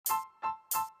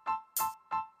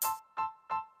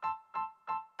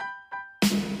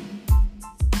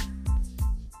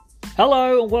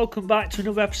Hello and welcome back to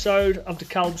another episode of the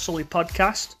Callum Sully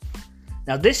podcast.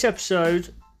 Now this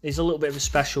episode is a little bit of a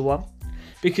special one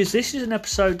because this is an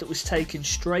episode that was taken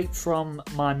straight from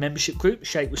my membership group,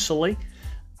 Shake with Sully.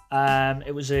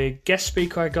 It was a guest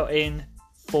speaker I got in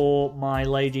for my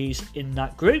ladies in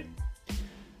that group.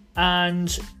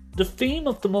 And the theme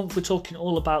of the month, we're talking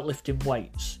all about lifting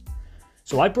weights.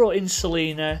 So I brought in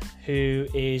Salena, who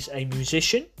is a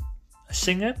musician, a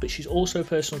singer, but she's also a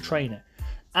personal trainer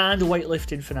and a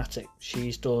weightlifting fanatic.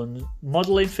 She's done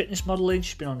modelling, fitness modelling,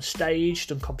 she's been on stage,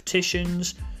 done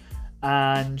competitions,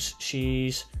 and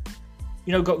she's,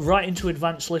 got right into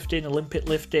advanced lifting, Olympic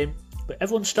lifting, but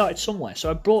everyone started somewhere. So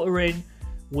I brought her in,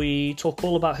 we talk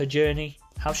all about her journey,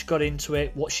 how she got into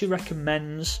it, what she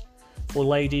recommends for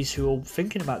ladies who are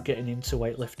thinking about getting into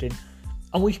weightlifting,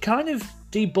 and we kind of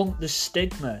debunk the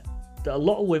stigma that a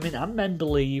lot of women and men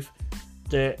believe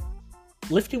that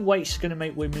lifting weights is going to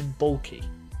make women bulky,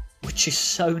 which is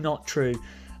so not true.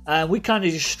 We kind of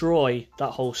destroy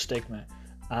that whole stigma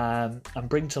and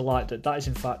bring to light that is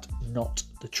in fact not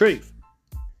the truth.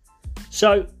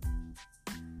 So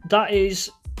that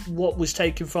is what was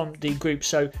taken from the group.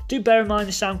 So do bear in mind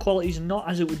the sound quality is not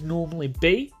as it would normally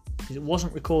be. It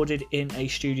wasn't recorded in a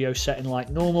studio setting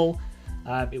like normal.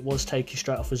 It was taken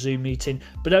straight off a Zoom meeting,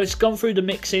 but it's gone through the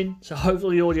mixing, so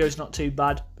hopefully the audio is not too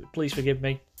bad, but please forgive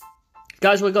me.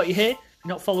 Guys, we got you here. If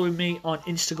you're not following me on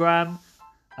Instagram,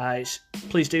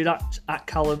 please do that. It's at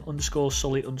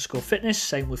Callum_Sully_fitness.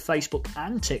 Same with Facebook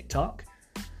and TikTok.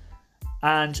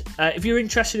 And if you're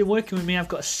interested in working with me, I've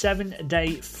got a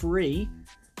 7-day free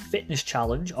fitness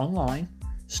challenge online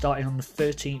starting on the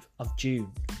 13th of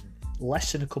June.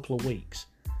 Less than a couple of weeks.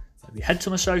 If you head to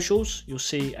my socials, you'll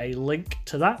see a link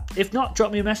to that. If not,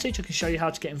 drop me a message. I can show you how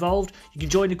to get involved. You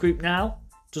can join the group now.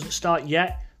 It doesn't start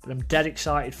yet, but I'm dead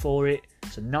excited for it.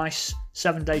 It's a nice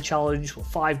 7-day challenge, or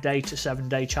 5-day to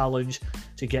 7-day challenge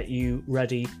to get you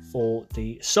ready for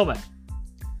the summer.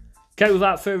 Okay,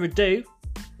 without further ado,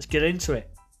 let's get into it.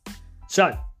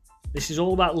 So, this is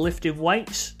all about lifting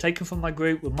weights, taken from my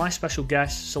group with my special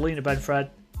guest, Salena Benfredj.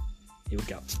 Here we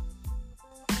go.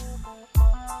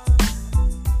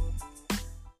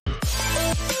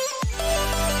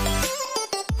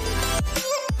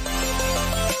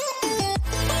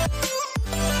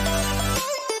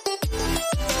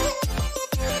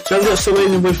 So I've got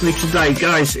Salena with me today.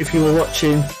 Guys, if you were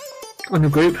watching on the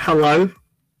group, hello.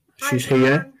 She's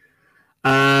here.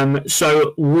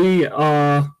 So we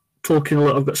are talking a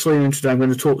lot. I've got Salena in today. I'm going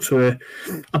to talk to her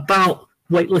about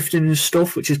weightlifting and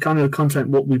stuff, which is kind of the content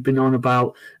what we've been on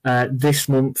about this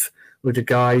month with the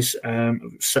guys.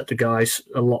 Set the guys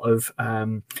a lot of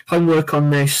homework on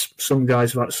this. Some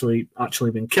guys have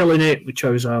actually been killing it. We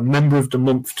chose our member of the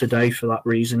month today for that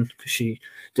reason, because she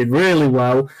did really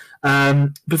well.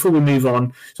 Before we move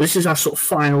on, so this is our sort of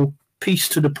final piece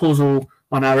to the puzzle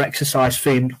on our exercise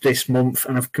theme this month,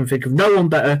 and I can think of no one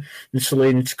better than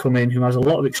Salena to come in, who has a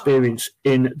lot of experience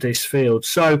in this field.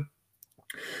 So,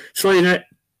 Salena,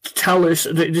 tell us,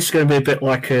 this is going to be a bit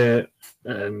like a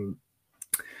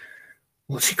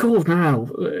what's he called now?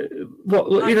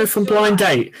 From Blind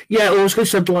Date? Yeah, I was going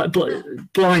to say blind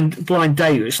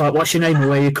Date. It's like, what's your name and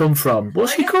where you come from?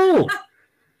 What's he called?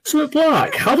 Something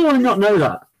Black. How do I not know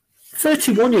that?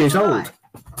 31 years old.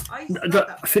 I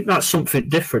think that's something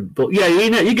different. But yeah,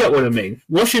 you get what I mean.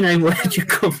 What's your name? Where did you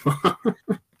come from?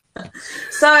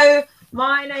 So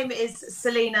my name is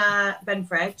Salena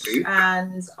Benfredj,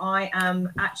 and I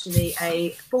am actually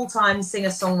a full-time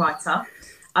singer-songwriter.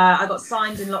 I got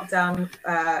signed in lockdown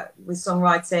with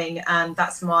songwriting, and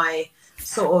that's my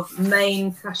sort of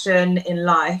main passion in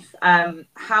life.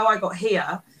 How I got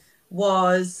here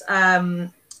was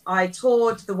I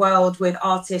toured the world with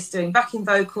artists doing backing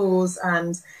vocals,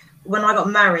 and when I got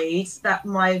married, that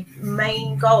my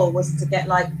main goal was to get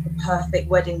like the perfect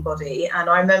wedding body. And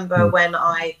I remember when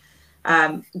I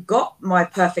got my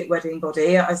perfect wedding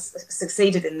body, I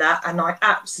succeeded in that, and I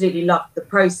absolutely loved the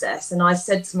process. And I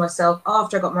said to myself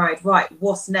after I got married, right,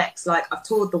 what's next? Like, I've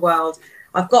toured the world,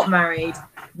 I've got married,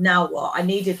 now what? I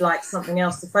needed like something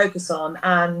else to focus on,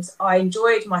 and I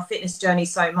enjoyed my fitness journey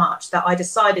so much that I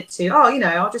decided to,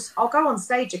 I'll go on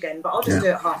stage again, but I'll just do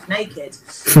it half naked.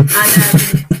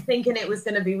 And thinking it was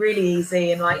going to be really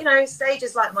easy, and stage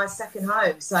is like my second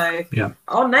home, so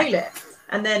I'll nail it.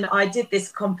 And then I did this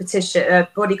competition,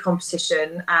 body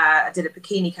competition. I did a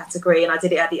bikini category, and I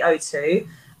did it at the O2.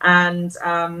 And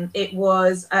it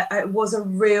was a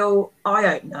real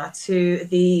eye-opener to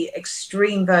the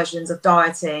extreme versions of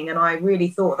dieting, and I really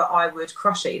thought that I would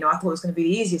crush it. You know, I thought it was going to be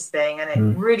the easiest thing, and it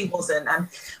really wasn't. And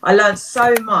I learned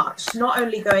so much, not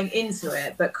only going into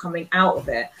it but coming out of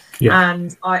it.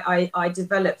 And I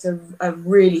developed a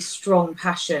really strong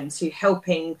passion to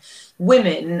helping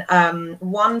women,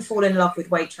 one, fall in love with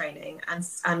weight training,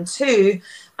 and two,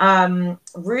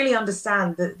 really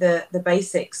understand the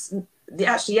basics.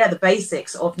 The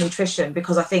basics of nutrition,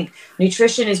 because I think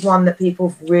nutrition is one that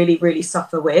people really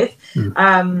suffer with,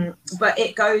 but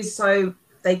they go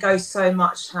so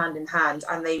much hand in hand,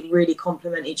 and they really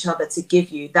complement each other to give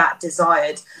you that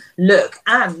desired look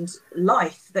and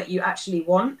life that you actually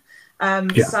want.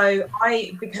 So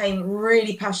I became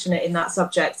really passionate in that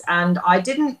subject, and I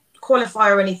didn't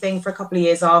qualify or anything for a couple of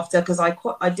years after, because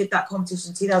I did that competition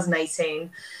in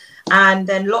 2018. And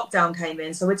then lockdown came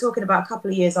in, so we're talking about a couple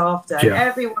of years after. And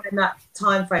everyone in that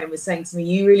time frame was saying to me,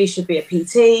 "You really should be a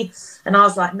PT." And I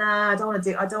was like, "Nah, I don't want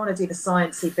to do the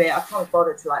sciencey bit. I can't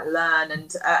bother to like learn."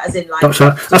 And as in like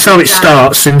that's how it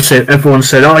starts, isn't it? Everyone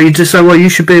said, "Oh, you just say, well, you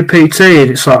should be a PT," and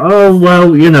it's like, "Oh,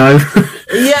 well, you know."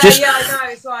 Yeah, I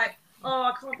know. It's like, oh,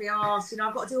 I can't be asked. You know,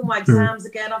 I've got to do all my exams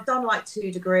again. I've done like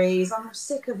 2 degrees. I'm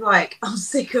sick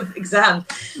of exams.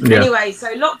 Anyway,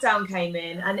 so lockdown came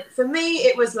in, and for me,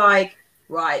 it was like,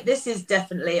 right, this is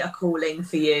definitely a calling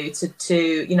for you to,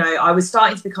 you know, I was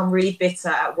starting to become really bitter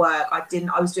at work. I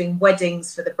was doing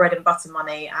weddings for the bread and butter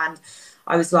money, and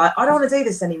I was like, I don't want to do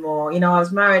this anymore. You know, I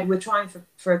was married. We're trying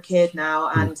for a kid now,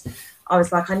 and I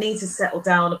was like, I need to settle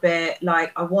down a bit.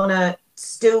 Like, I want to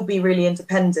still be really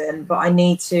independent, but I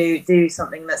need to do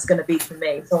something that's going to be for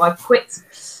me. So I quit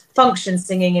function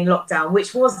singing in lockdown,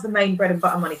 which was the main bread and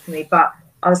butter money for me. But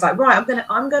I was like, right,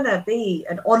 I'm gonna be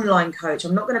an online coach.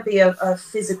 I'm not going to be a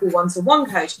physical one-to-one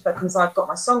coach, because I've got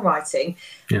my songwriting.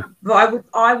 But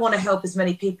I want to help as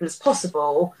many people as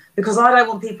possible, because I don't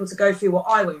want people to go through what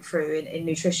I went through in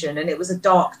nutrition. And it was a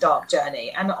dark journey.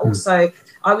 And also,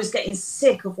 I was getting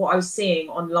sick of what I was seeing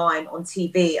online on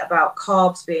TV about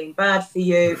carbs being bad for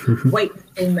you,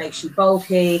 weightlifting makes you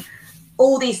bulky,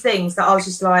 all these things that I was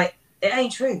just like, it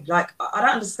ain't true. Like, I don't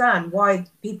understand why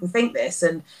people think this.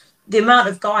 And the amount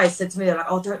of guys said to me, they're like,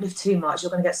 "Oh, don't lift too much, you're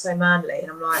going to get so manly."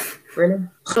 And I'm like, really?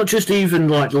 It's not just even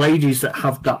like ladies that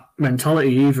have that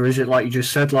mentality either, is it? Like you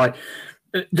just said, like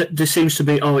there seems to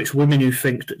be, oh, it's women who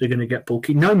think that they're going to get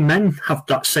bulky. No, men have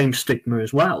that same stigma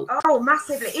as well. Oh,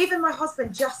 massively. Even my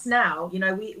husband just now, you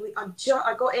know,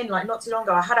 I got in like not too long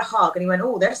ago. I had a hug, and he went,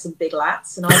 "Oh, there's some big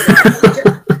lats," and I was like,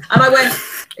 and I went,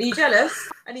 "Are you jealous?"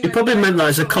 And he probably meant that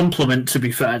as a compliment, to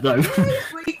be fair, though.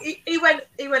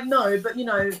 He went, "No, but you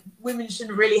know, women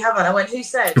shouldn't really have it." I went, "Who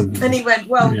said?" And he went,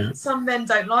 "Well, some men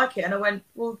don't like it." And I went,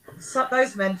 "Well,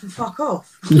 those men can fuck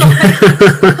off."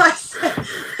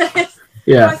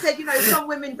 I said, you know, some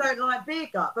women don't like beer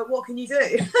gut, but what can you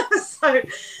do? So,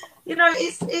 you know,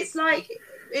 it's like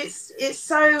it's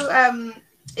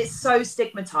so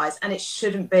stigmatized, and it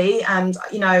shouldn't be. And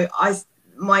you know,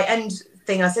 my end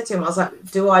thing I said to him, I was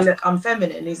like, "Do I look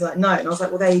unfeminine?" And he's like, "No." And I was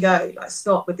like, "Well, there you go. Like,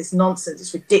 stop with this nonsense.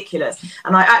 It's ridiculous."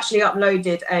 And I actually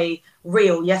uploaded a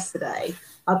reel yesterday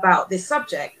about this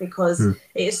subject, because it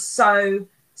is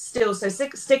still so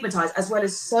stigmatized, as well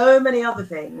as so many other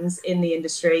things in the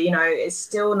industry. You know, it's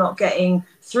still not getting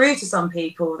through to some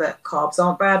people that carbs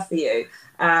aren't bad for you.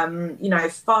 You know,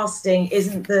 fasting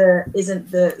isn't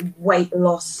the weight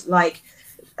loss like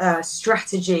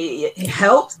strategy. It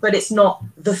helps, but it's not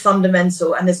the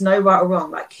fundamental, and there's no right or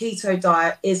wrong. Like, keto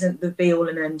diet isn't the be all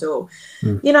and end all.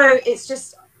 You know, it's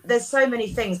just, there's so many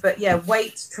things. But yeah,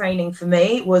 weight training for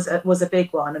me was a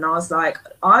big one. And I was like,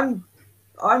 I'm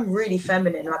really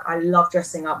feminine. Like, I love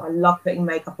dressing up. I love putting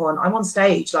makeup on. I'm on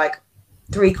stage like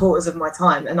 3/4 of my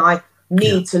time, and I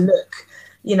need to look,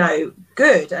 you know,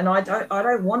 good. And I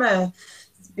don't want to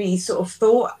be sort of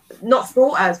not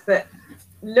thought as, but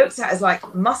looked at as like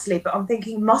muscly. But I'm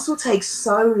thinking muscle takes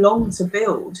so long to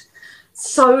build,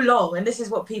 so long. And this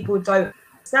is what people don't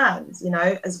understand, you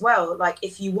know, as well. Like,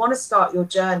 if you want to start your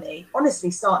journey, honestly,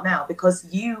 start now, because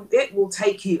it will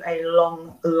take you a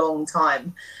long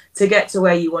time to get to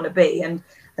where you want to be. And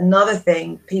another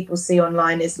thing people see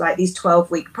online is like these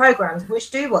 12-week programs, which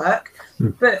do work,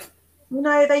 but you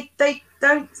know, they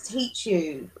don't teach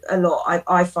you a lot.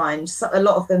 I find a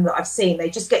lot of them that I've seen, they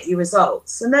just get you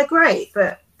results, and they're great,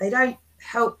 but they don't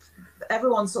help.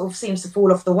 Everyone sort of seems to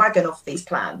fall off the wagon off these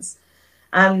plans.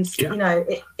 And, you know,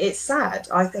 it's sad.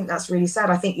 I think that's really sad.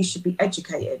 I think you should be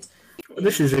educated.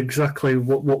 This is exactly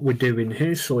what we're doing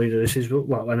here, Salena. This is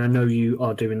well, and I know you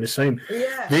are doing the same.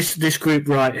 Yeah. This group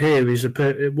right here is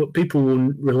what people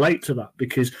will relate to that,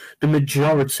 because the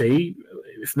majority,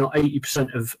 if not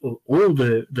 80% of all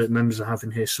the members I have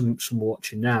in here, some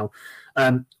watching now,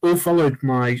 all followed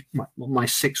my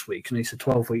 6 week, and it's a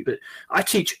 12 week. But I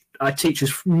teach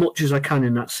as much as I can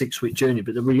in that 6 week journey.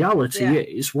 But the reality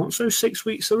is, once those 6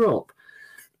 weeks are up,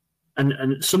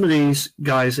 and some of these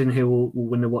guys in here will,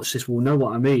 when they watch this, will know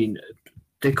what I mean.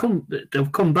 They'll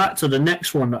come back to the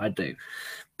next one that I do,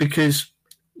 because,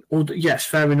 yes,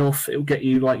 fair enough, it'll get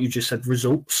you, like you just said,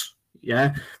 results,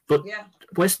 but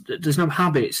there's no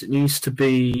habits. It needs to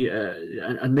be,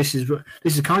 and this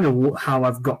is kind of how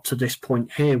I've got to this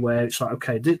point here, where it's like,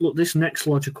 okay, look, this next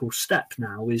logical step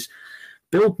now is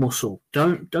build muscle.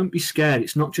 Don't be scared.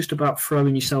 It's not just about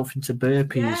throwing yourself into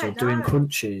burpees or doing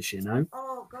crunches,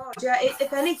 Oh God, yeah.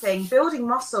 If anything, building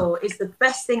muscle is the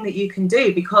best thing that you can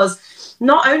do, because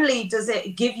not only does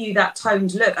it give you that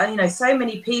toned look, and so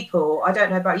many people, I don't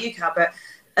know about you, Cal, but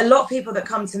a lot of people that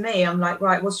come to me, I'm like,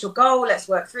 right, what's your goal? Let's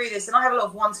work through this. And I have a lot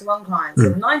of one-to-one clients,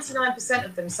 and 99%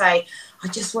 of them say, I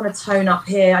just want to tone up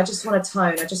here. I just want to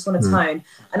tone. I just want to tone.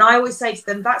 And I always say to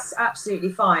them, that's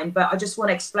absolutely fine, but I just want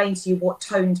to explain to you what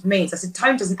toned means. I said,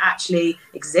 tone doesn't actually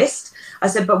exist. I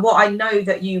said, but what I know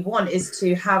that you want is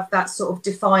to have that sort of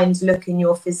defined look in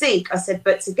your physique. I said,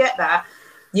 but to get that,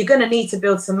 you're going to need to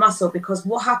build some muscle, because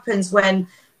what happens when,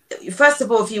 first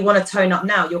of all, if you want to tone up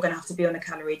now, you're going to have to be on a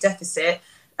calorie deficit.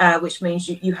 Which means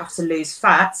you have to lose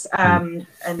fat and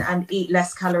eat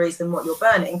less calories than what you're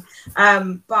burning.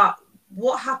 But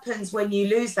what happens when you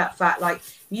lose that fat? Like,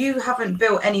 you haven't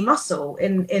built any muscle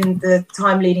in the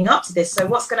time leading up to this. So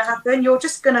what's going to happen? You're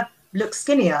just going to look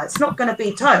skinnier. It's not going to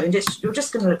be toned. You're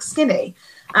just going to look skinny.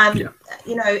 And,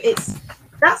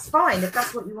 that's fine if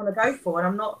that's what you want to go for. And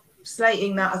I'm not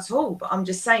slating that at all. But I'm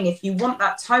just saying, if you want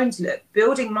that toned look,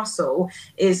 building muscle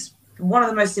is one of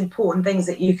the most important things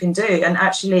that you can do. And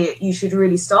actually, you should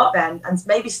really start there and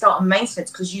maybe start on maintenance,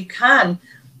 because you can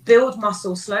build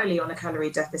muscle slowly on a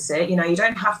calorie deficit. You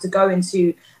don't have to go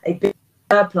into a big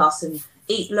surplus and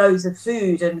eat loads of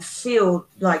food and feel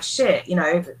like shit,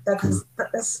 because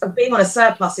being on a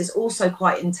surplus is also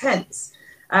quite intense.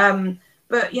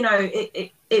 But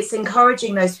it's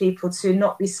encouraging those people to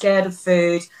not be scared of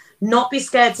food, not be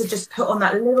scared to just put on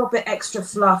that little bit extra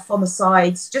fluff on the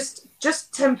sides, just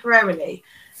temporarily,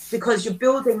 because you're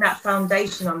building that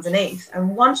foundation underneath.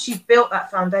 And once you've built that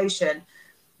foundation,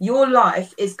 your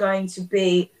life is going to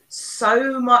be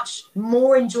so much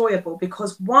more enjoyable,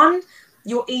 because one,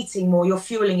 you're eating more, you're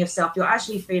fueling yourself, you're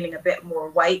actually feeling a bit more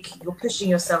awake, you're pushing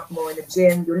yourself more in the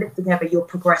gym, you're lifting heavy, you're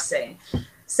progressing.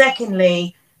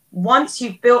 Secondly, once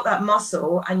you've built that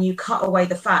muscle and you cut away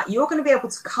the fat, you're going to be able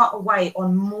to cut away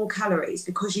on more calories,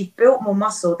 because you've built more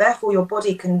muscle. Therefore, your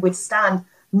body can withstand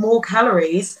more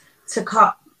calories to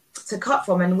cut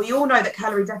from. And we all know that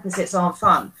calorie deficits aren't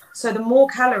fun. So the more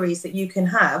calories that you can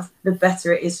have, the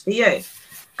better it is for you.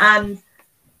 And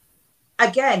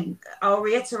again, I'll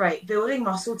reiterate, building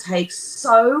muscle takes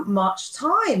so much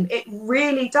time. It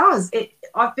really does.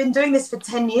 I've been doing this for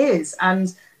 10 years,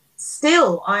 and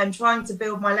still I am trying to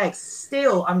build my legs.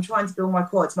 Still I'm trying to build my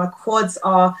quads. My quads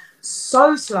are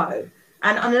so slow.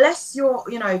 And unless you're,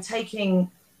 taking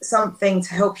something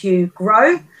to help you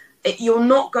grow, you're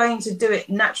not going to do it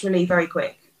naturally very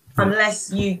quick,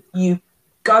 unless you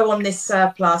go on this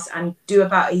surplus and do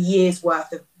about a year's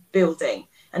worth of building,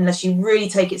 unless you really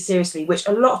take it seriously, which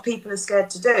a lot of people are scared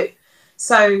to do.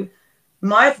 So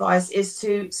my advice is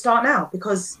to start now,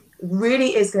 because it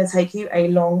really is going to take you a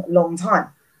long, long time.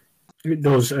 It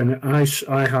does. And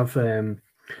I have,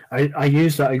 I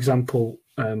use that example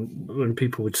when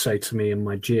people would say to me in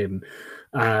my gym,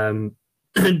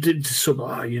 sort of,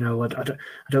 I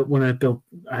don't want to build.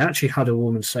 I actually had a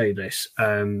woman say this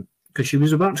because she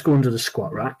was about to go under the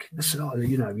squat rack. I said,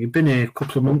 you've been here a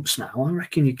couple of months now. I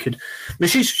reckon you could. But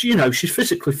she's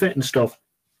physically fit and stuff.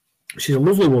 She's a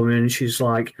lovely woman, and she's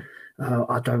like,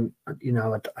 I don't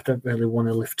really want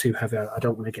to lift too heavy. I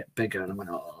don't want to get bigger. And I went,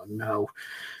 oh no.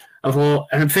 I thought,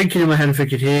 and I'm thinking in my head, I'm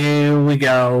thinking, here we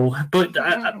go. But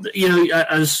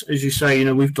as you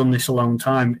say, we've done this a long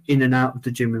time, in and out of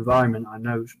the gym environment. I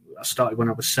know I started when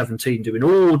I was 17, doing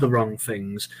all the wrong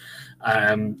things,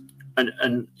 and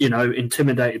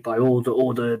intimidated by all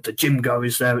the gym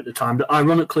goers there at the time. But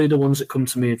ironically, the ones that come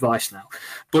to me advice now.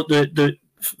 But at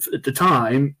the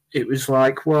time, it was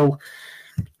like, well,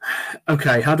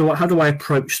 okay, how do I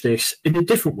approach this in a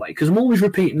different way? Because I'm always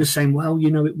repeating the same, well,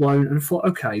 it won't. And I thought,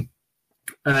 okay.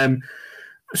 I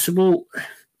said, well,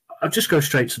 I'll just go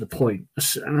straight to the point.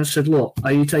 And I said, look,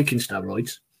 are you taking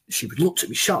steroids? she looked at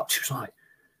me shocked. She was like,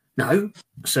 no.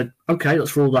 I said, okay,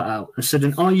 let's rule that out. I said,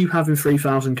 and are you having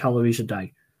 3,000 calories a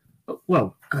day?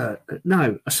 Well,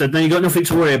 no. I said, then you got nothing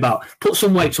to worry about. Put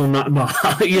some weights on that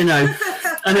bar, you know.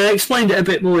 And I explained it a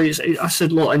bit more. I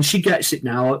said, look, and she gets it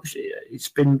now. It's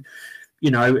been, you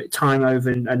know, time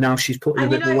over, and now she's putting a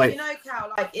bit more weight. You know,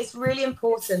 Cal, like, it's really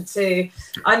important to.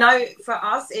 I know for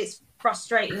us, it's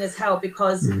frustrating as hell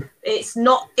because it's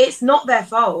not their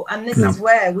fault, and this is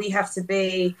where we have to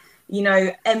be, you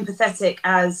know, empathetic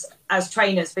as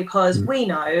trainers, because we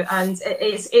know, and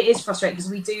it is frustrating because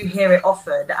we do hear it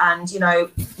often, and you know,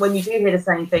 when you do hear the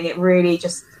same thing, it really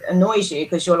just annoys you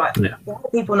because you're like, why do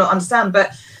people not understand?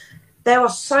 But there are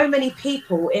so many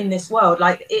people in this world.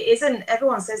 Like, it isn't,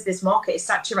 everyone says this market is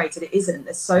saturated. It isn't.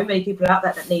 There's so many people out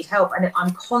there that need help, and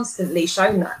I'm constantly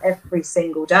shown that every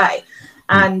single day.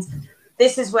 And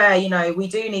this is where, you know, we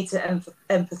do need to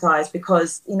empathize,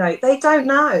 because, you know, they don't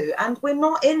know. And we're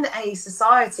not in a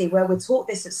society where we're taught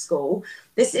this at school.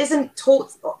 This isn't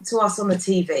taught to us on the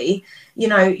TV. You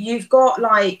know, you've got,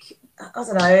 like, I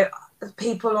don't know,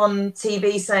 people on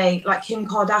TV saying, like, Kim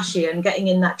Kardashian getting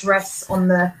in that dress on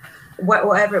the,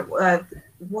 whatever,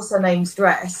 what's her name's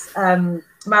dress,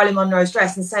 Marilyn Monroe's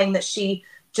dress, and saying that she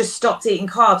just stopped eating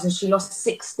carbs and she lost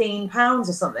 16 pounds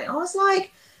or something. I was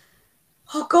like,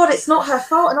 oh God, it's not her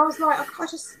fault. And I was like, I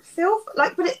just feel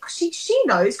like, but she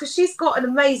knows, because she's got an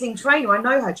amazing trainer. I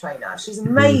know her trainer. She's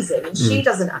amazing, and she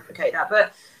doesn't advocate that.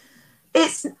 But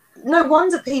it's no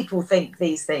wonder people think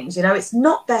these things, you know, it's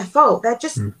not their fault. They're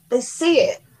just, they see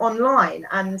it online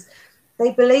and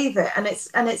they believe it. And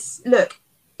it's, look,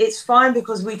 it's fine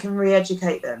because we can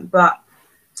re-educate them, but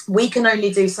we can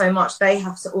only do so much. They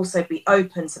have to also be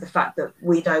open to the fact that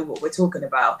we know what we're talking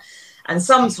about. And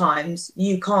sometimes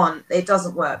you can't, it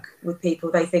doesn't work with people.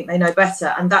 They think they know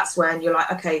better. And that's when you're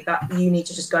like, okay, that you need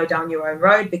to just go down your own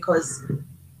road, because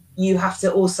you have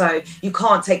to also, you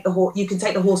can't take the horse, you can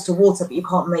take the horse to water, but you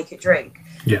can't make it drink.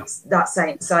 Yeah. That's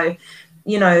saying. So,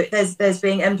 you know, there's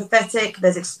being empathetic,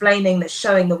 there's explaining, there's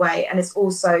showing the way. And it's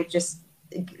also just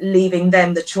leaving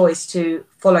them the choice to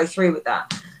follow through with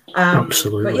that.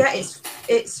 Absolutely. But yeah,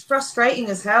 it's frustrating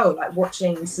as hell, like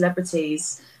watching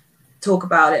celebrities talk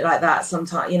about it like that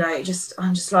sometimes, you know.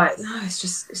 I'm just like, oh,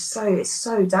 it's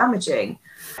so damaging.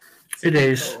 It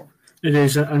is,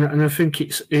 and I think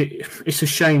it's a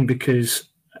shame, because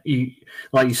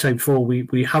like you said before,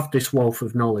 we have this wealth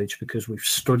of knowledge because we've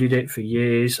studied it for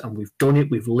years, and we've done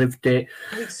it, we've lived it,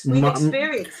 we've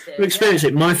experienced it. We've experienced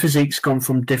it. My physique's gone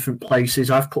from different places.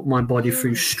 I've put my body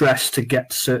through stress to get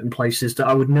to certain places that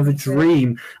I would never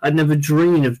dream. I'd never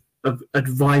dream of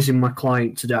advising my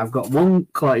client to do. I've got one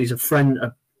client, he's a friend,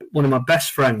 one of my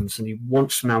best friends, and he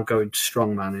wants to now go into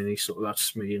strongman, and he sort of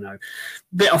asks me, you know,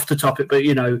 a bit off the topic, but,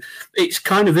 you know, it's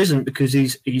kind of isn't, because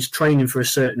he's training for a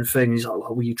certain thing. He's like,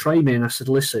 well, will you train me? And I said,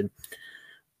 listen,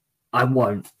 I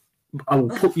won't. I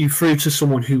will put you through to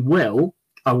someone who will.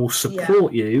 I will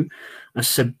support you. I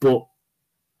said, but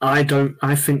I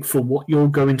think for what you're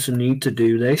going to need to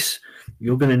do this,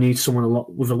 you're going to need someone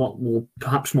with a lot more,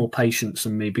 perhaps more patience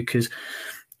than me, because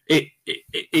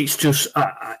it's just,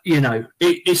 you know,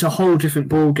 it's a whole different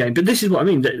ball game. But this is what I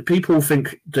mean, that people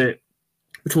think that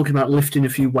we're talking about lifting a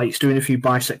few weights, doing a few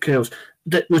bicep curls,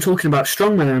 that we're talking about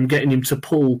strongman and I'm getting him to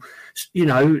pull, you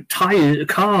know,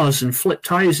 cars and flip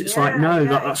tires. It's like, no,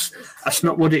 that's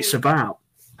not what it's about.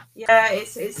 Yeah,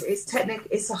 it's technical.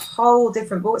 It's a whole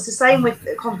different ball. It's the same with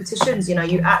competitions. You know,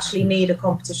 you actually need a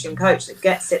competition coach that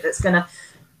gets it.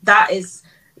 That is,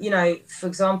 you know, for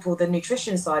example, the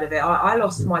nutrition side of it. I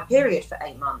lost my period for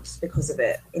 8 months because of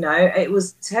it. You know, it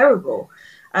was terrible.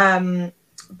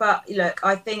 But look,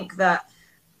 I think that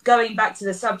going back to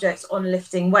the subject on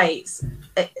lifting weights,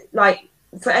 like,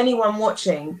 for anyone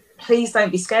watching, please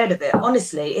don't be scared of it.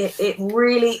 Honestly, it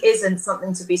really isn't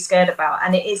something to be scared about,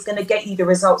 and it is going to get you the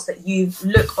results that you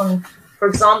look on, for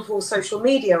example, social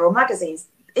media or magazines.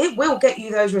 It will get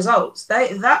you those results.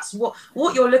 That's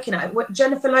what you're looking at.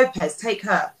 Jennifer Lopez, take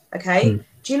her, okay?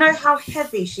 Do you know how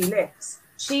heavy she lifts?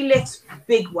 She lifts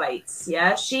big weights,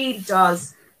 yeah? She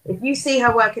does. If you see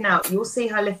her working out, you'll see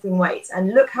her lifting weights,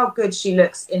 and look how good she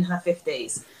looks in her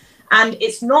 50s. And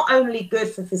it's not only good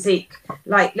for physique.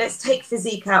 Like, let's take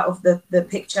physique out of the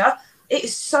picture. It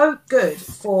is so good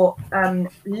for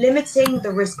limiting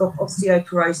the risk of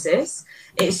osteoporosis.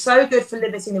 It's so good for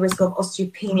limiting the risk of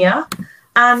osteopenia.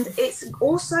 And it's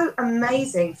also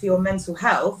amazing for your mental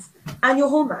health and your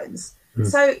hormones.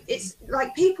 So it's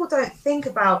like, people don't think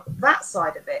about that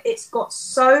side of it. It's got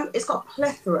a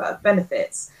plethora of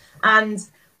benefits. And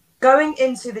going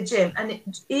into the gym, and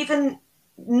even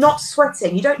not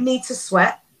sweating, you don't need to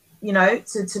sweat. you know,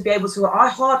 to be able to,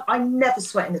 I never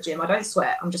sweat in the gym. I don't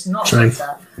sweat. I'm just not a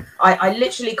sweater. I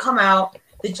literally come out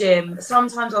the gym.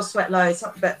 Sometimes I'll sweat loads,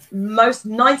 but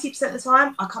 90% of the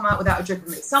time I come out without a drip of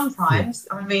me. Sometimes,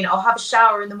 I mean, I'll have a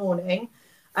shower in the morning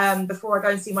before I go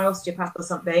and see my osteopath or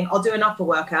something. I'll do an upper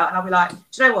workout and I'll be like,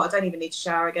 do you know what? I don't even need to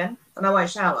shower again, and I won't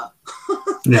shower.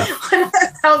 Yeah. I know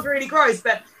that sounds really gross,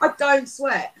 but I don't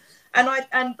sweat. But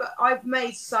I've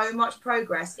made so much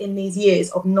progress in these years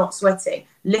of not sweating,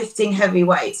 lifting heavy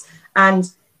weights,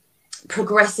 and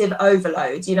progressive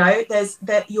overload. You know, there's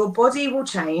that your body will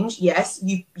change. Yes,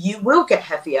 you will get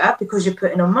heavier because you're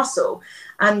putting on muscle.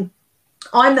 And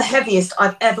I'm the heaviest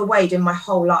I've ever weighed in my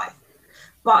whole life.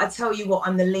 But I tell you what,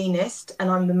 I'm the leanest and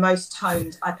I'm the most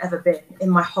toned I've ever been in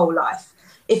my whole life.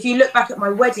 If you look back at my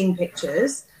wedding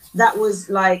pictures, that was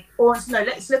like, or no,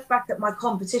 let's look back at my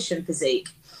competition physique.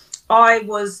 I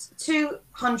was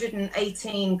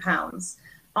 218 pounds.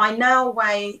 I now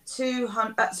weigh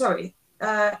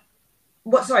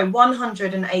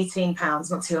 118 pounds,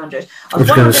 not 200. I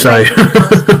was going to say.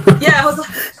 Yeah, I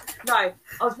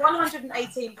was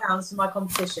 118 pounds for my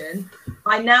competition.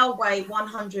 I now weigh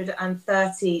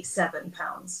 137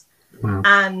 pounds. Wow.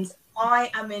 And I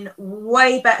am in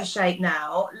way better shape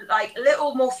now, like a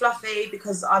little more fluffy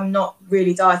because I'm not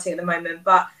really dieting at the moment,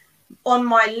 but on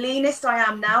my leanest I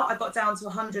am now, I got down to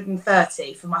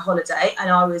 130 for my holiday,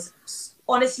 and I was,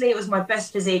 honestly, it was my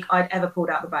best physique I'd ever pulled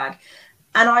out the bag.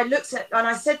 And I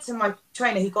said to my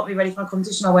trainer who got me ready for my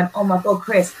competition, I went, oh my God,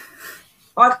 Chris,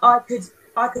 I could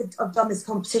have done this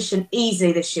competition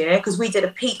easy this year, because we did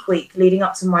a peak week leading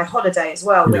up to my holiday as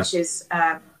well, which is,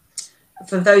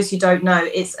 for those who don't know,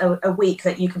 it's a week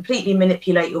that you completely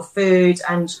manipulate your food,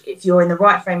 and if you're in the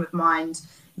right frame of mind,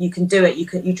 you can do it.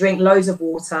 You drink loads of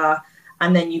water,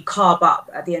 and then you carb up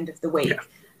at the end of the week.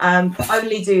 But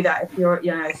only do that if you're at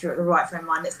the right frame of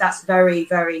mind. That's very,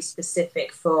 very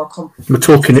specific for competition.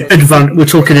 We're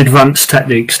talking advanced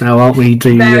techniques now, aren't we?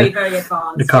 Very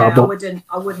advanced. The carb up.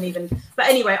 I wouldn't even. But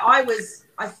anyway, I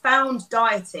found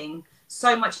dieting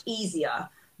so much easier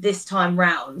this time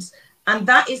round. And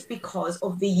that is because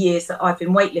of the years that I've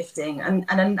been weightlifting.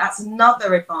 And that's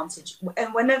another advantage.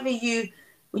 And when you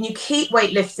keep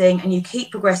weightlifting and you keep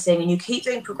progressing and you keep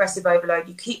doing progressive overload,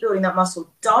 you keep building that muscle,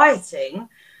 dieting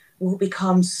will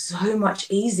become so much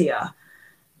easier.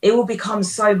 It will become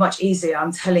so much easier,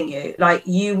 I'm telling you. Like,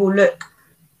 you will look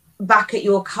back at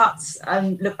your cuts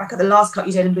and look back at the last cut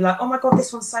you did and be like, oh my God,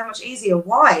 this one's so much easier.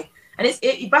 Why? And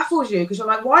it baffles you, because you're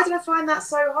like, why did I find that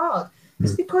so hard?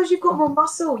 It's because you've got more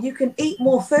muscle. You can eat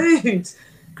more food.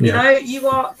 You know,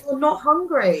 you're not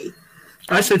hungry.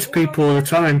 I say to people all the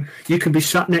time, you can be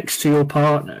sat next to your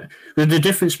partner. The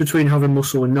difference between having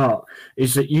muscle and not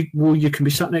is that you can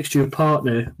be sat next to your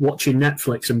partner watching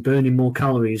Netflix and burning more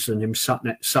calories than him sat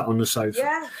on the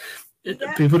sofa.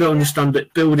 People don't understand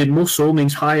that building muscle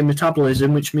means higher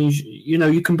metabolism, which means, you know,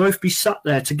 you can both be sat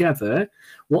there together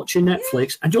watching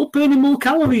Netflix and you're burning more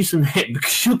calories than him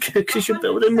because you're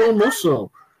building more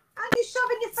muscle. And you're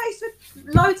shoving your face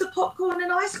with loads of popcorn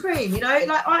and ice cream, you know?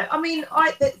 Like, I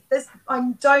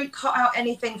don't cut out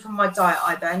anything from my diet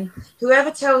either. And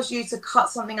whoever tells you to cut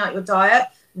something out your diet,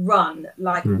 run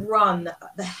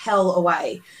the hell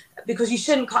away, because you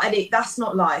shouldn't cut any. That's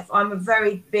not life. I'm a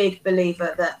very big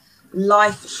believer that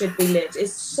life should be lived.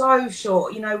 It's so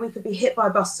short. You know, we could be hit by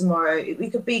a bus tomorrow. We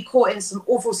could be caught in some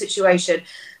awful situation,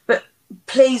 but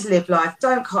please live life.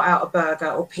 Don't cut out a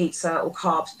burger or pizza or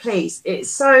carbs, please. It's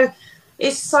so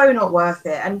not worth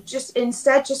it. And just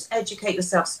educate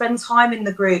yourself. Spend time in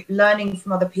the group, learning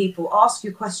from other people. Ask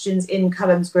your questions in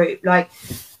Callum's group. Like,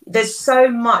 there's so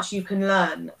much you can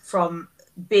learn from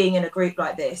being in a group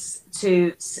like this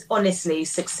to honestly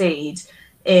succeed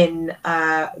in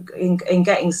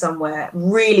getting somewhere,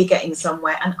 really getting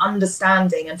somewhere, and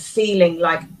understanding and feeling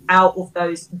like out of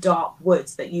those dark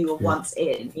woods that you were once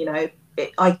in. You know,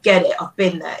 I get it. I've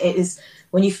been there. It is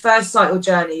when you first start your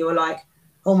journey, you're like,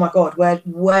 oh my God,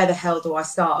 where the hell do I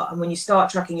start? And when you start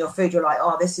tracking your food, you're like,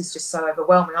 oh, this is just so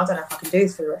overwhelming. I don't know if I can do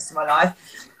this for the rest of my life.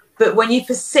 But when you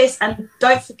persist, and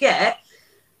don't forget,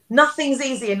 nothing's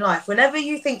easy in life. Whenever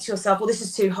you think to yourself, well, this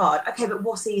is too hard. Okay, but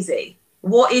what's easy?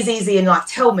 What is easy in life?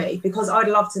 Tell me, because I'd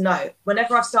love to know.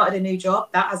 Whenever I've started a new job,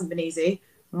 that hasn't been easy.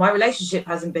 My relationship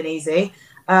hasn't been easy.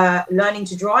 Learning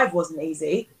to drive wasn't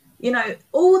easy. You know,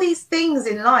 all these things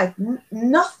in life,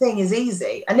 nothing is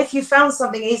easy. And if you found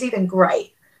something easy, then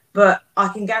great. But I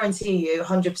can guarantee you,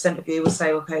 100% of you will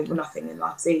say, okay, well, nothing in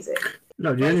life's easy.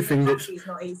 No, the only thing that's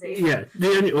not easy. Yeah,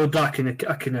 I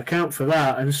can account for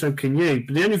that, and so can you.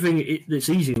 But the only thing that's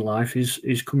easy in life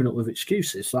is coming up with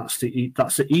excuses. That's the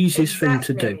easiest thing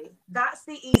to do. That's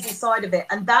the easy side of it,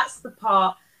 and that's the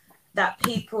part that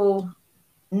people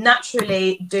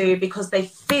naturally do because they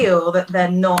feel that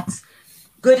they're not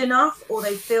good enough, or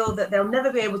they feel that they'll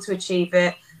never be able to achieve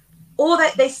it, or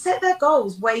that they set their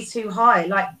goals way too high.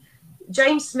 Like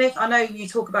James Smith, I know you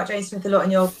talk about James Smith a lot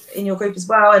in your group as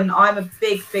well, and I'm a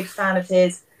big fan of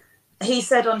his. He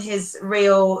said on his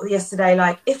reel yesterday,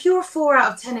 like, if you're a 4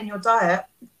 out of 10 in your diet,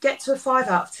 get to a 5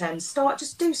 out of 10.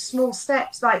 Just do small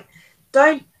steps. Like,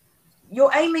 you're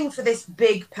aiming for this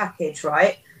big package,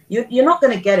 right? You're not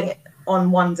going to get it on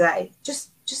one day.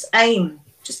 Just aim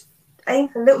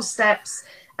for little steps,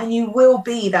 and you will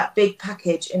be that big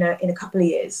package in a couple of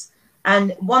years.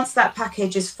 And once that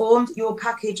package is formed, your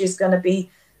package is going to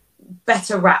be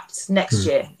better wrapped next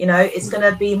year. You know, it's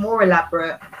going to be more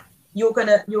elaborate. You're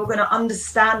gonna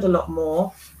understand a lot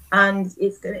more, and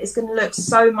it's gonna look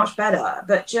so much better.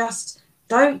 But just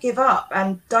don't give up,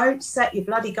 and don't set your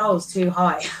bloody goals too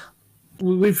high.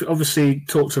 We've obviously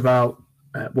talked about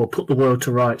put the world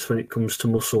to rights when it comes to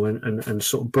muscle, and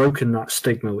sort of broken that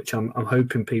stigma, which I'm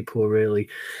hoping people are really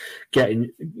getting.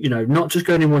 You know, not just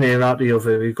going in one ear out the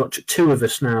other. We've got 2 of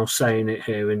us now saying it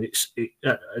here, and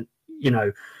you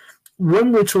know,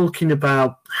 when we're talking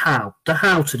about how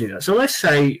to do that. So let's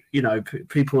say, you know,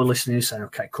 people are listening and saying,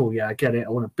 okay, cool, yeah, I get it. I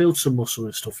want to build some muscle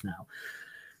and stuff now.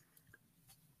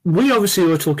 We obviously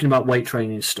were talking about weight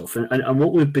training stuff, and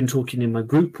what we've been talking in my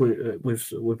group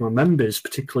with my members,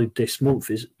 particularly this month,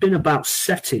 has been about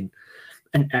setting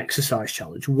an exercise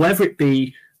challenge, whether it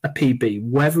be a PB,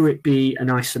 whether it be an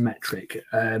isometric,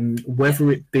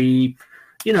 whether it be,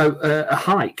 you know, a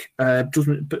hike. But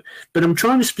I'm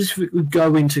trying to specifically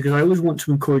go into, because I always want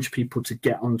to encourage people to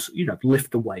get on to, you know,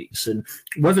 lift the weights, and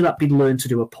whether that be learn to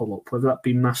do a pull-up, whether that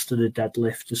be master the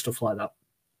deadlift and stuff like that.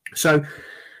 So,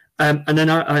 and then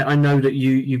I know that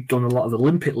you've done a lot of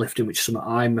Olympic lifting, which is something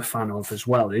I'm a fan of as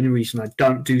well. The only reason I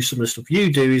don't do some of the stuff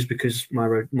you do is because my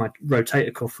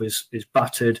rotator cuff is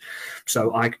battered.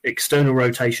 So external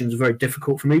rotations are very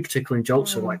difficult for me, particularly in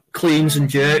jolts. So like cleans and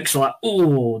jerks, like,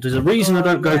 oh, there's a reason I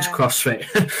don't go to CrossFit.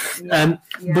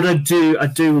 But I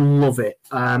do love it,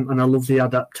 and I love the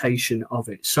adaptation of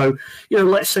it. So, you know,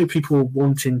 let's say people are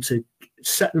wanting to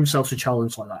set themselves a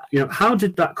challenge like that. You know, how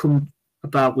did that come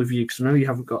about with you? Because I know you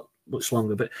haven't got much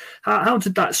longer, but how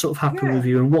did that sort of happen with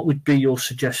you, and what would be your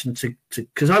suggestion to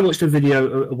because I watched a video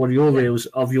of one of your reels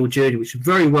of your journey, which is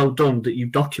very well done, that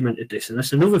you've documented this, and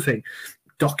that's another thing,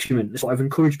 document. That's what I've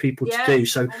encouraged people to do.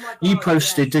 So you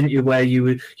posted, didn't you, where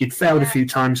you'd failed a few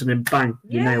times and then bang,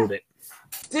 you nailed it.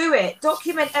 Do it.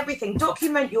 Document everything.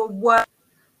 Document your work.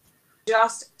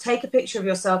 Just take a picture of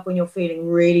yourself when you're feeling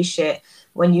really shit,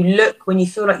 when you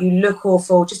feel like you look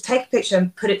awful. Just take a picture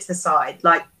and put it to the side.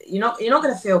 Like, you're not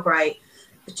going to feel great,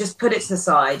 but just put it to the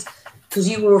side, because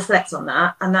you will reflect on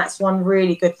that, and that's one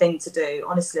really good thing to do,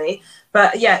 honestly.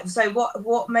 But yeah, so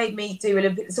what made me do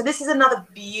Olympic? So this is another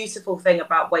beautiful thing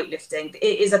about weightlifting.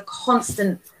 It is a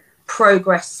constant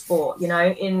progress sport. You know,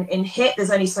 in HIIT,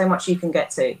 there's only so much you can get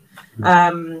to.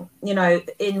 You know,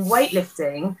 in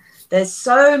weightlifting, there's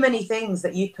so many things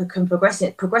that you can progress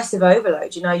in. Progressive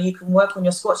overload, you know, you can work on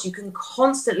your squats. You can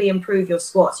constantly improve your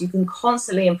squats. You can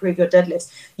constantly improve your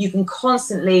deadlifts. You can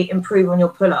constantly improve on your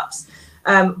pull-ups.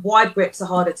 Wide grips are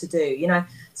harder to do, you know.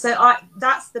 So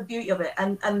that's the beauty of it.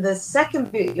 And the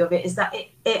second beauty of it is that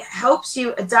it helps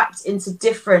you adapt into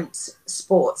different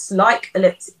sports, like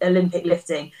Olympic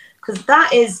lifting, because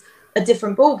that is a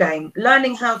different ball game.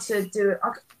 Learning how to do it.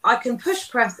 I can push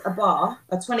press a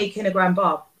 20-kilogram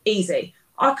bar, easy.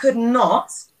 I could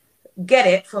not get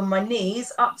it from my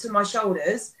knees up to my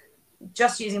shoulders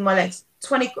just using my legs.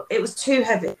 It was too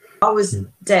heavy. I was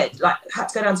dead. Like, had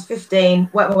to go down to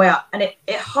 15, work my way up, and it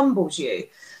humbles you.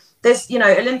 There's, you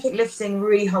know, Olympic lifting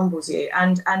really humbles you,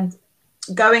 and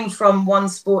going from one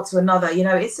sport to another, you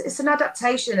know, it's an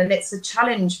adaptation, and it's a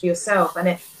challenge for yourself, and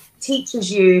it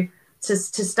teaches you to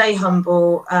stay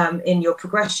humble in your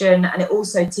progression, and it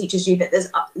also teaches you that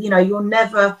there's, you know, you're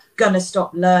never gonna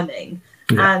stop learning.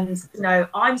 And you know,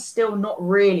 I'm still not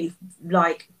really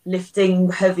like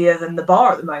lifting heavier than the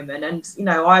bar at the moment, and you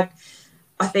know, I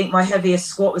think my heaviest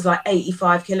squat was like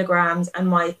 85 kilograms, and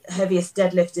my heaviest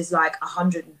deadlift is like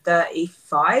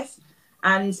 135,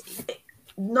 and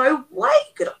no way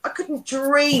I couldn't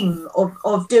dream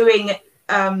of doing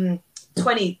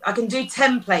 20. I can do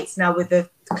 10 plates now with the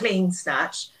clean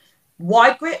snatch.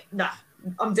 Wide grip, nah,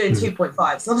 I'm doing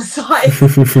 2.5s on the side.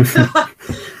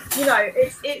 You know,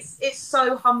 it's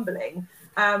so humbling,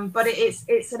 but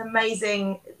it's an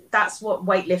amazing. That's what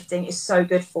weightlifting is so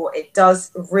good for. It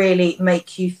does really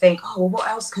make you think, oh, well, what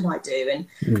else can I do?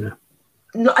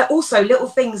 And also little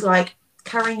things like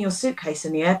carrying your suitcase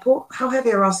in the airport. How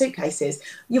heavy are our suitcases?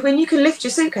 When you can lift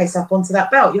your suitcase up onto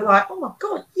that belt, you're like, oh my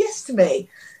God, yes to me,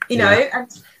 you know, and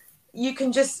you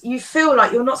can just, you feel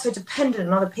like you're not so dependent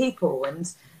on other people,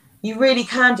 and you really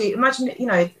can do. Imagine, you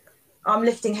know, I'm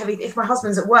lifting heavy. If my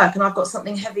husband's at work and I've got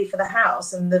something heavy for the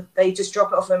house, and they just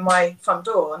drop it off in my front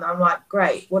door, and I'm like,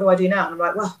 great, what do I do now? And I'm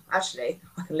like, well, actually,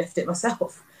 I can lift it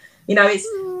myself. You know,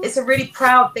 it's a really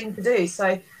proud thing to do.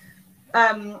 So,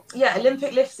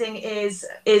 Olympic lifting is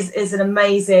an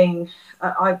amazing.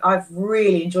 I've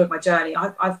really enjoyed my journey.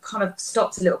 I've kind of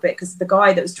stopped a little bit because the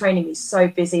guy that was training me is so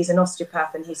busy. He's an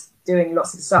osteopath and he's doing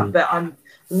lots of stuff. But I'm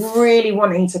really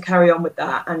wanting to carry on with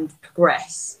that and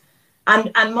progress.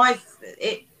 And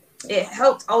it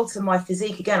helped alter my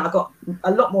physique again. I got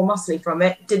a lot more muscly from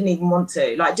it. Didn't even want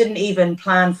to, didn't even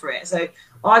plan for it. So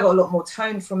I got a lot more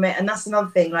tone from it. And that's another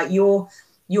thing, like your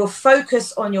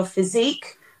focus on your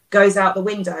physique goes out the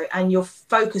window, and your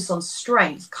focus on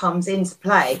strength comes into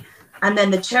play. And then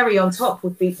the cherry on top will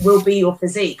be your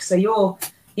physique. So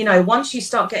once you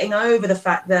start getting over the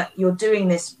fact that you're doing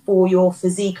this for your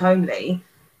physique only,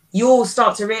 you'll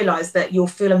start to realize that you'll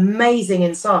feel amazing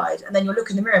inside, and then you'll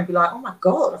look in the mirror and be like, oh my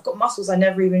God, I've got muscles I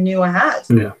never even knew I had.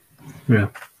 Yeah.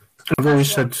 I've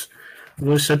always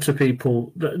said to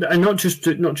people that, and not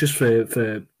just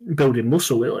for building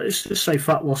muscle, let's just say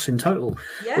fat loss in total.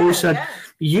 I always said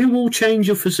you will change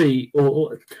your physique,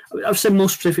 or I've said more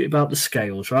specifically about the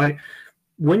scales, right?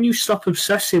 When you stop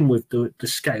obsessing with the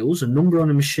scales, a number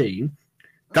on a machine,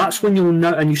 that's when you'll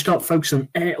know, and you start focusing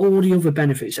on all the other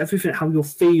benefits, everything, how you're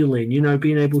feeling,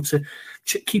 being able to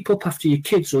keep up after your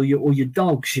kids or your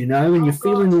dogs, and you're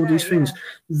feeling all these things.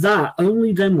 That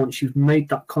only then, once you've made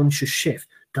that conscious shift,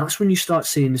 that's when you start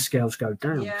seeing the scales go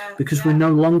down, because we're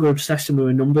no longer obsessing with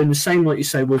a number. And the same, like you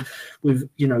say, with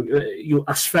your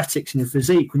aesthetics and your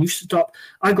physique. When you stop,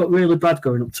 I got really bad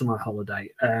going up to my holiday.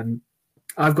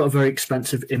 I've got a very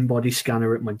expensive in-body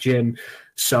scanner at my gym,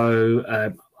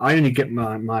 so I only get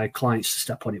my clients to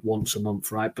step on it once a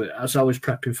month, right? But as I was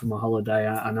prepping for my holiday,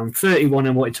 and I'm 31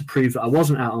 and wanted to prove that I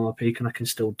wasn't out on my peak and I can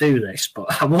still do this,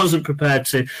 but I wasn't prepared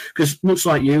to, because much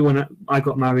like you, when I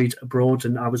got married abroad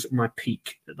and I was at my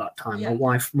peak at that time, my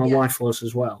wife was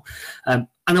as well. And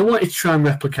I wanted to try and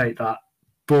replicate that.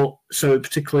 But so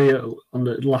particularly on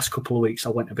the last couple of weeks, I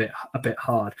went a bit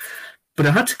hard. But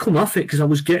I had to come off it because I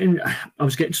was getting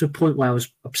to a point where I was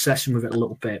obsessing with it a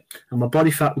little bit, and my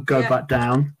body fat would go back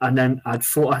down, and then I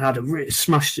had a really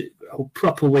smashed it a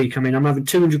proper week. I mean, I'm having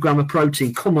 200 grams of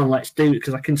protein. Come on, let's do it,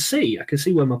 because I can see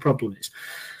where my problem is.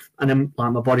 And then my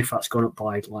body fat's gone up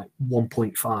by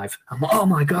 1.5. I'm like, oh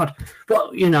my God,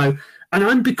 well, and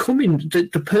I'm becoming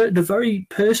the very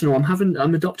person,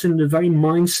 I'm adopting the very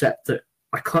mindset that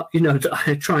I can't, that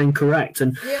I try and correct.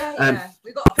 And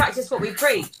we've got to practice what we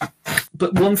preach.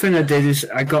 But one thing I did is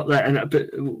I got that, but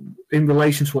in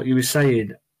relation to what you were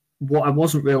saying, what I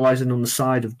wasn't realizing on the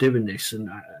side of doing this, and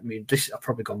I mean, I've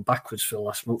probably gone backwards for the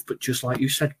last month, but just like you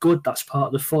said, good, that's part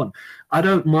of the fun. I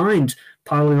don't mind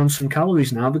piling on some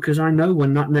calories now, because I know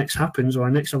when that next happens, or I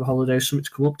next have a holiday or something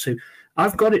to come up to,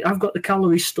 I've got the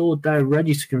calories stored there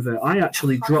ready to convert. I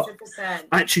actually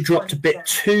dropped a bit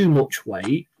too much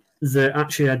weight, that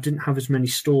actually I didn't have as many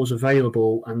stores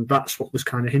available, and that's what was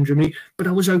kind of hindering me. But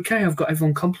I was okay. I've got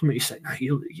everyone complimenting me,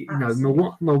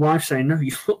 saying, my wife saying, no,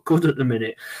 you look good at the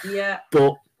minute. Yeah.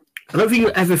 But I don't think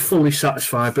you're ever fully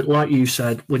satisfied. But like you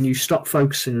said, when you stop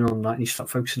focusing on that, and you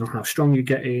start focusing on how strong you're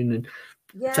getting, and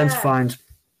tend to find,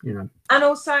 And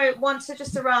also,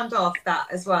 just to round off that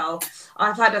as well,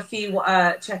 I've had a few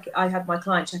I had my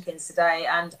client check-ins today,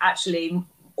 and actually,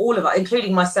 all of us,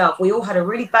 including myself, we all had a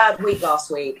really bad week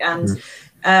last week, and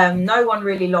no one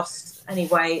really lost any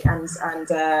weight, and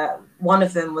one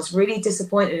of them was really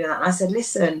disappointed in that. And I said,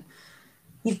 listen,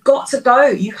 you've got to go.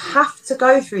 You have to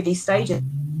go through these stages.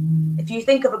 If you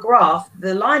think of a graph,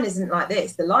 the line isn't like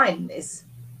this. The line is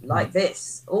like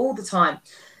this all the time.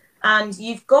 And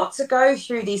you've got to go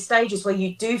through these stages where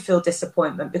you do feel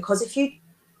disappointment, because if you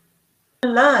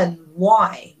learn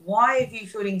why are you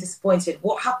feeling disappointed,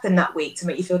 what happened that week to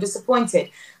make you feel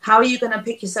disappointed, how are you going to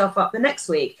pick yourself up the next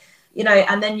week,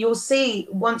 and then you'll see,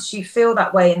 once you feel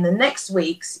that way in the next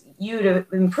weeks, you'd have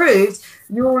improved,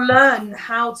 you'll learn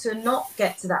how to not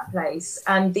get to that place.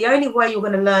 And the only way you're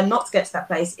going to learn not to get to that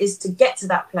place is to get to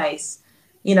that place,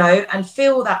 and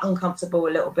feel that uncomfortable a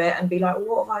little bit, and be like,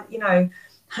 what have I,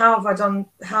 how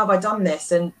have I done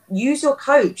this? And use your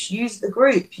coach, use the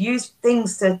group, use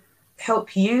things to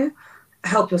help you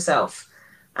help yourself.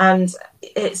 And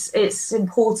it's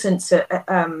important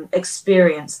to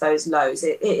experience those lows.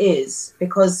 It is,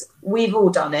 because we've all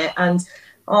done it. And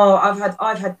I've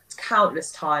had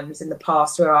countless times in the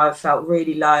past where I've felt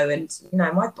really low, and you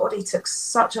know, my body took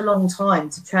such a long time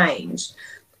to change.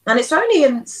 And it's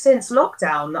only since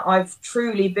lockdown that I've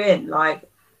truly been like,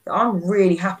 I'm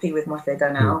really happy with my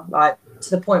figure now, like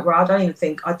to the point where I don't even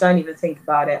think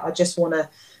about it. I just want to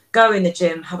go in the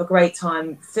gym, have a great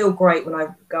time, feel great when I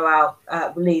go out,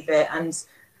 leave it. And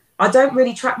I don't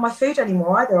really track my food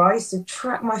anymore either. I used to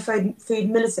track my food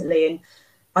militantly, and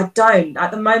I don't.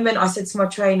 At the moment, I said to my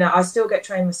trainer, I still get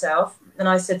trained myself. And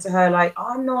I said to her, like,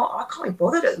 I can't be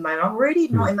bothered at the moment. I'm really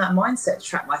not in that mindset to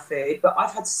track my food, but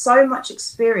I've had so much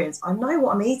experience. I know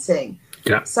what I'm eating.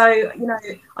 Yeah. So, you know,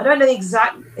 I don't know the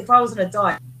exact, if I was on a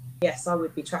diet, yes, I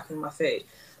would be tracking my food.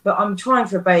 But I'm trying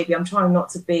for a baby. I'm trying not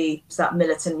to be that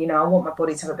militant. You know, I want my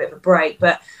body to have a bit of a break.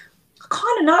 But I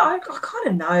kind of know. I kind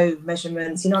of know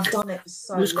measurements. You know, I've done it for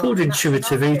so long. It's called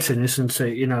intuitive eating, isn't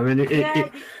it? You know, and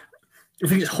I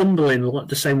think it's humbling, like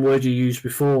the same word you used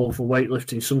before for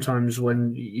weightlifting. Sometimes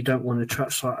when you don't want to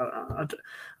track, so I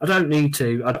don't need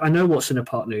to. I know what's in a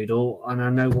pot noodle, and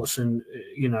I know what's in.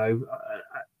 You know,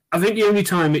 I think the only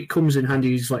time it comes in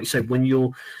handy is, like you said, when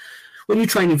you're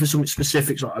training for something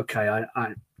specific. It's like, okay,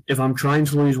 if I'm trying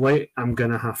to lose weight, I'm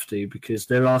gonna have to, because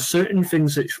there are certain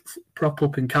things that prop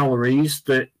up in calories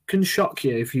that can shock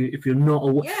you if you're not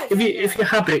aware. If your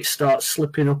habits start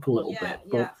slipping up a little bit.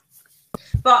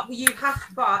 But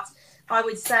I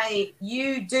would say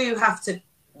you do have to,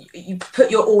 you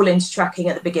put your all into tracking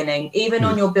at the beginning, even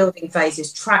on your building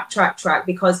phases, track,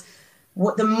 because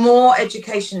the more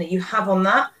education that you have on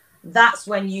that, that's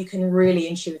when you can really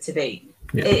intuitively eat.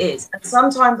 Yeah. It is. And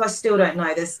sometimes I still don't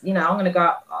know. There's, you know,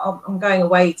 I'm going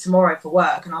away tomorrow for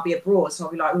work, and I'll be abroad. So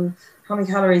I'll be like, how many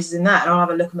calories is in that? And I'll have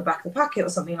a look on the back of the packet or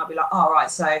something. And I'll be like, all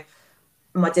right, so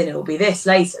my dinner will be this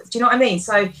later. Do you know what I mean?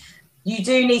 So you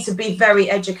do need to be very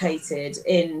educated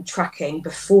in tracking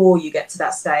before you get to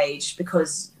that stage,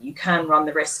 because you can run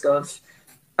the risk of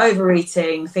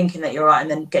overeating, thinking that you're right, and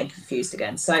then getting confused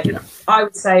again. So I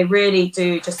would say really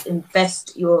do just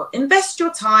invest your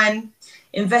time,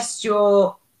 invest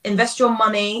your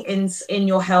money in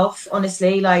your health.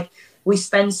 Honestly, like, we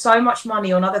spend so much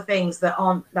money on other things that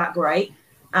aren't that great,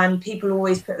 and people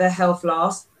always put their health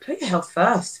last. Put your health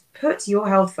first. Put your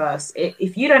health first.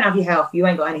 If you don't have your health, you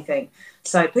ain't got anything.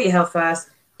 So put your health first.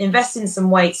 Invest in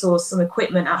some weights or some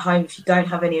equipment at home. If you don't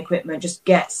have any equipment, just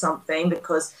get something,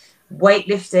 because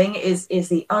weightlifting is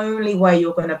the only way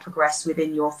you're going to progress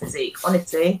within your physique.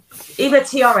 Honestly, even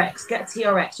TRX, get a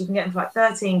TRX. You can get them for like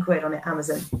 13 quid on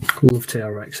Amazon. Love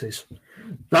TRXs.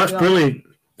 That's brilliant.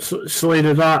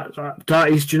 Salena, that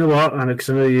is, do you know what? Because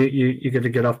I know you're going to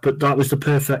get off, but that was the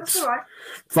perfect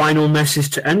final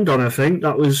message to end on. I think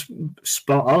that was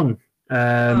spot on.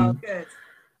 Good.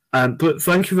 But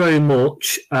thank you very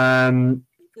much. I've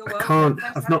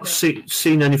not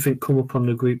seen anything come up on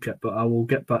the group yet, but I will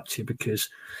get back to you, because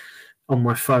on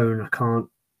my phone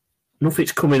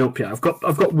nothing's coming up yet. I've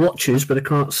got watches, but I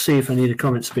can't see if any of the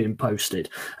comments are being posted.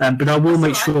 But I will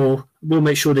make sure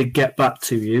they get back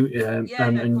to you,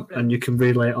 and you can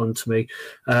relay it on to me.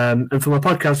 And for my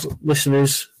podcast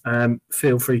listeners,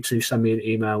 feel free to send me an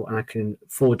email, and I can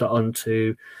forward that on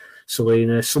to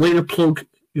Salena. Salena, plug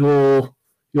your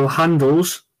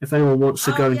handles if anyone wants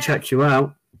to go and check you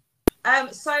out.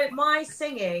 So my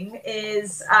singing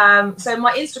is so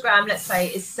my Instagram, let's say,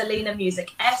 is Salena Music,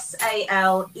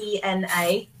 SALENA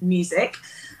Music,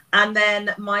 and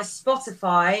then my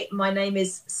Spotify, my name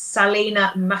is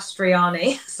Salena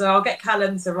Mastriani. So I'll get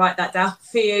Callum to write that down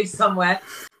for you somewhere,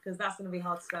 because that's going to be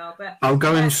hard to spell. But I'll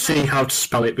go and see how to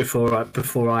spell it before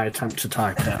I attempt to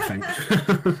type it, I think.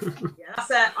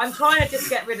 I'm trying to just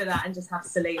get rid of that and just have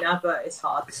Salena, but it's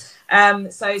hard.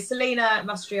 So Salena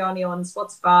Mastriani on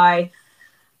Spotify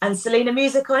and Salena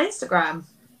Music on Instagram.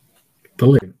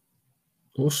 Brilliant.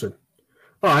 Awesome.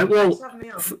 All right, well,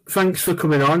 thanks for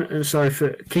coming on, and sorry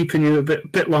for keeping you a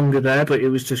bit longer there, but it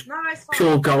was just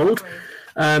pure gold.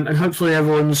 And hopefully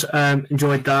everyone's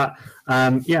enjoyed that.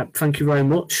 Thank you very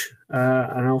much,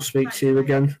 and I'll speak to you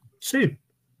again soon.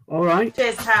 All right.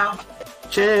 Cheers, Cal.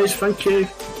 Cheers. Thank you.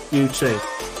 You too.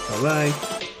 Bye bye.